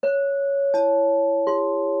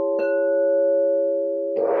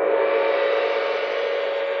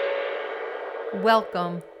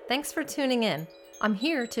Welcome. Thanks for tuning in. I'm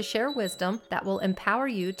here to share wisdom that will empower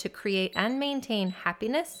you to create and maintain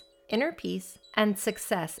happiness, inner peace, and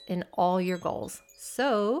success in all your goals.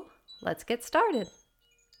 So, let's get started.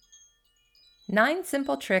 9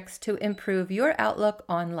 simple tricks to improve your outlook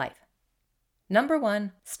on life. Number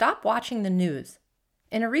 1, stop watching the news.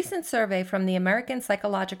 In a recent survey from the American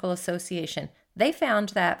Psychological Association, they found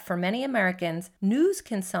that for many Americans, news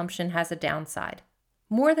consumption has a downside.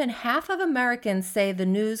 More than half of Americans say the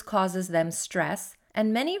news causes them stress,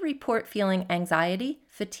 and many report feeling anxiety,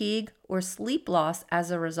 fatigue, or sleep loss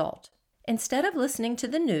as a result. Instead of listening to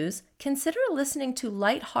the news, consider listening to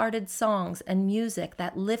light-hearted songs and music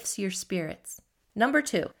that lifts your spirits. Number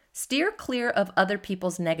 2, steer clear of other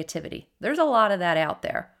people's negativity. There's a lot of that out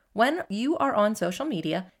there. When you are on social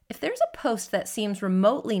media, if there's a post that seems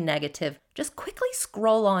remotely negative, just quickly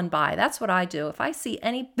scroll on by. That's what I do. If I see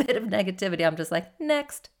any bit of negativity, I'm just like,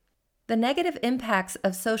 next. The negative impacts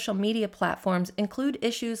of social media platforms include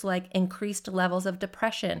issues like increased levels of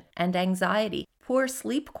depression and anxiety, poor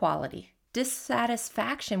sleep quality,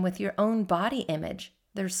 dissatisfaction with your own body image.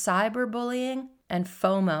 There's cyberbullying and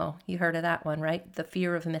FOMO. You heard of that one, right? The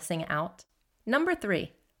fear of missing out. Number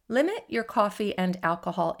 3, limit your coffee and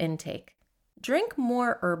alcohol intake. Drink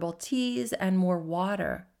more herbal teas and more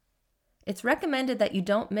water. It's recommended that you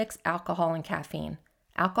don't mix alcohol and caffeine.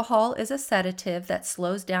 Alcohol is a sedative that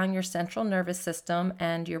slows down your central nervous system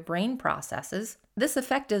and your brain processes. This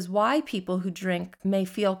effect is why people who drink may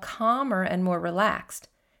feel calmer and more relaxed.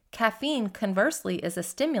 Caffeine, conversely, is a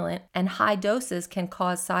stimulant, and high doses can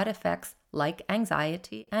cause side effects like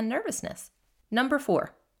anxiety and nervousness. Number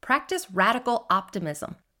 4, practice radical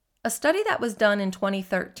optimism. A study that was done in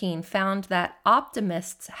 2013 found that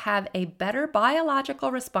optimists have a better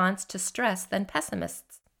biological response to stress than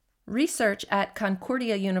pessimists. Research at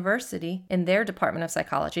Concordia University, in their Department of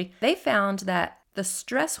Psychology, they found that the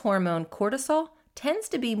stress hormone cortisol tends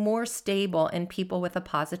to be more stable in people with a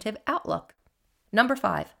positive outlook. Number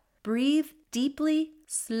 5, breathe deeply,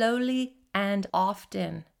 slowly, and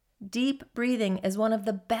often. Deep breathing is one of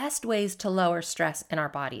the best ways to lower stress in our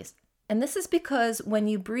bodies. And this is because when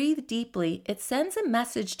you breathe deeply, it sends a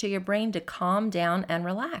message to your brain to calm down and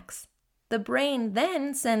relax. The brain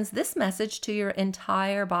then sends this message to your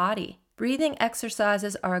entire body. Breathing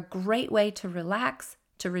exercises are a great way to relax,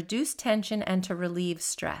 to reduce tension, and to relieve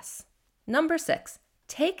stress. Number 6,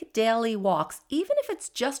 take daily walks, even if it's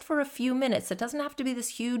just for a few minutes. It doesn't have to be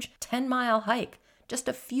this huge 10-mile hike. Just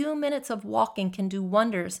a few minutes of walking can do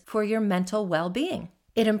wonders for your mental well-being.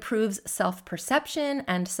 It improves self-perception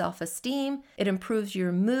and self-esteem. It improves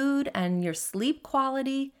your mood and your sleep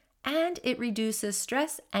quality, and it reduces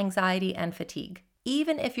stress, anxiety, and fatigue.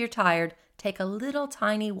 Even if you're tired, take a little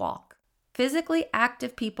tiny walk. Physically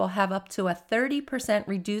active people have up to a 30%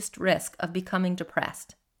 reduced risk of becoming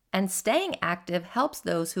depressed, and staying active helps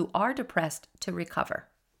those who are depressed to recover.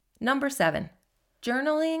 Number 7,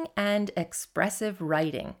 journaling and expressive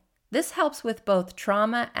writing. This helps with both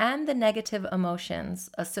trauma and the negative emotions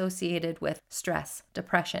associated with stress,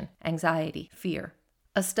 depression, anxiety, fear.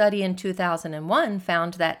 A study in 2001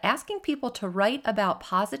 found that asking people to write about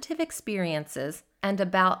positive experiences and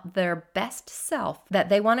about their best self that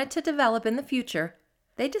they wanted to develop in the future,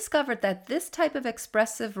 they discovered that this type of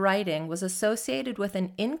expressive writing was associated with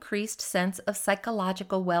an increased sense of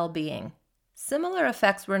psychological well-being. Similar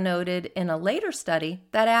effects were noted in a later study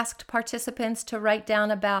that asked participants to write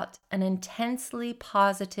down about an intensely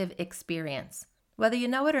positive experience. Whether you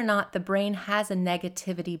know it or not, the brain has a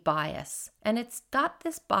negativity bias, and it's got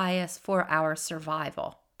this bias for our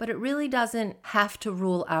survival. But it really doesn't have to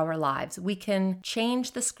rule our lives. We can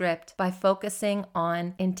change the script by focusing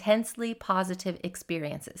on intensely positive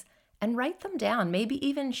experiences and write them down, maybe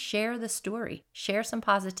even share the story, share some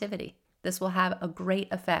positivity. This will have a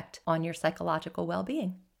great effect on your psychological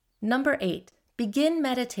well-being. Number 8, begin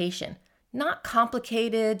meditation. Not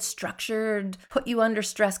complicated, structured, put you under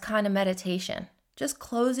stress kind of meditation. Just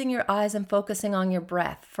closing your eyes and focusing on your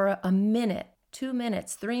breath for a minute, 2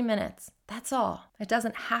 minutes, 3 minutes. That's all. It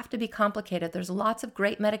doesn't have to be complicated. There's lots of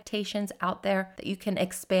great meditations out there that you can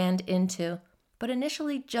expand into, but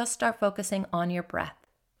initially just start focusing on your breath.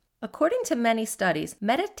 According to many studies,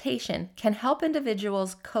 meditation can help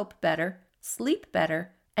individuals cope better, sleep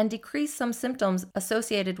better, and decrease some symptoms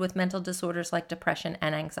associated with mental disorders like depression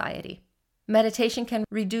and anxiety. Meditation can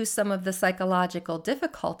reduce some of the psychological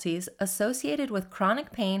difficulties associated with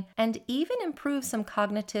chronic pain and even improve some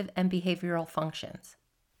cognitive and behavioral functions.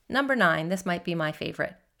 Number 9, this might be my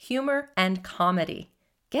favorite, humor and comedy.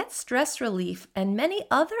 Get stress relief and many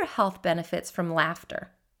other health benefits from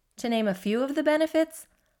laughter. To name a few of the benefits,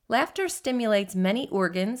 Laughter stimulates many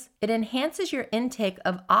organs. It enhances your intake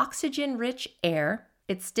of oxygen-rich air.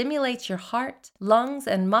 It stimulates your heart, lungs,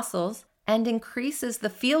 and muscles, and increases the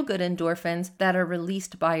feel-good endorphins that are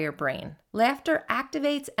released by your brain. Laughter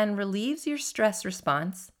activates and relieves your stress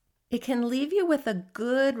response. It can leave you with a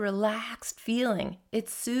good, relaxed feeling. It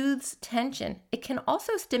soothes tension. It can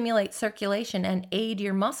also stimulate circulation and aid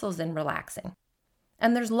your muscles in relaxing.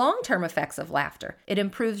 And there's long-term effects of laughter. It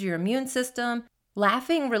improves your immune system.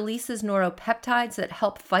 Laughing releases neuropeptides that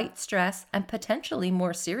help fight stress and potentially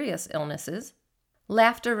more serious illnesses.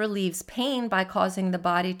 Laughter relieves pain by causing the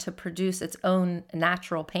body to produce its own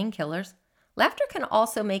natural painkillers. Laughter can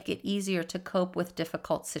also make it easier to cope with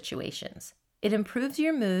difficult situations. It improves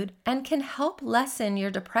your mood and can help lessen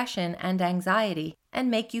your depression and anxiety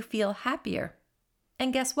and make you feel happier.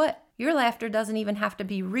 And guess what? Your laughter doesn't even have to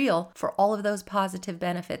be real for all of those positive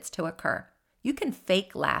benefits to occur. You can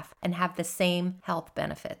fake laugh and have the same health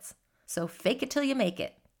benefits. So fake it till you make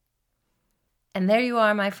it. And there you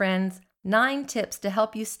are, my friends. 9 tips to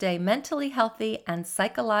help you stay mentally healthy and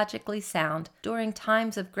psychologically sound during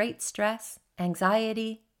times of great stress,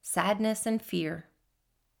 anxiety, sadness, and fear.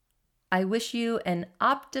 I wish you an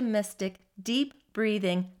optimistic,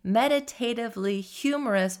 deep-breathing, meditatively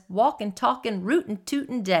humorous, walkin', talkin', rootin',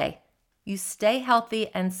 tootin' day. You stay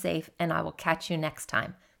healthy and safe, and I will catch you next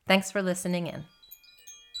time. Thanks for listening in.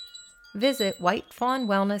 Visit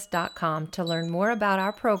whitefawnwellness.com to learn more about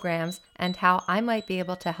our programs and how I might be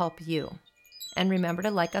able to help you. And remember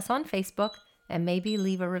to like us on Facebook and maybe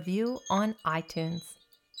leave a review on iTunes.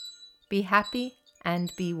 Be happy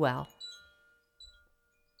and be well.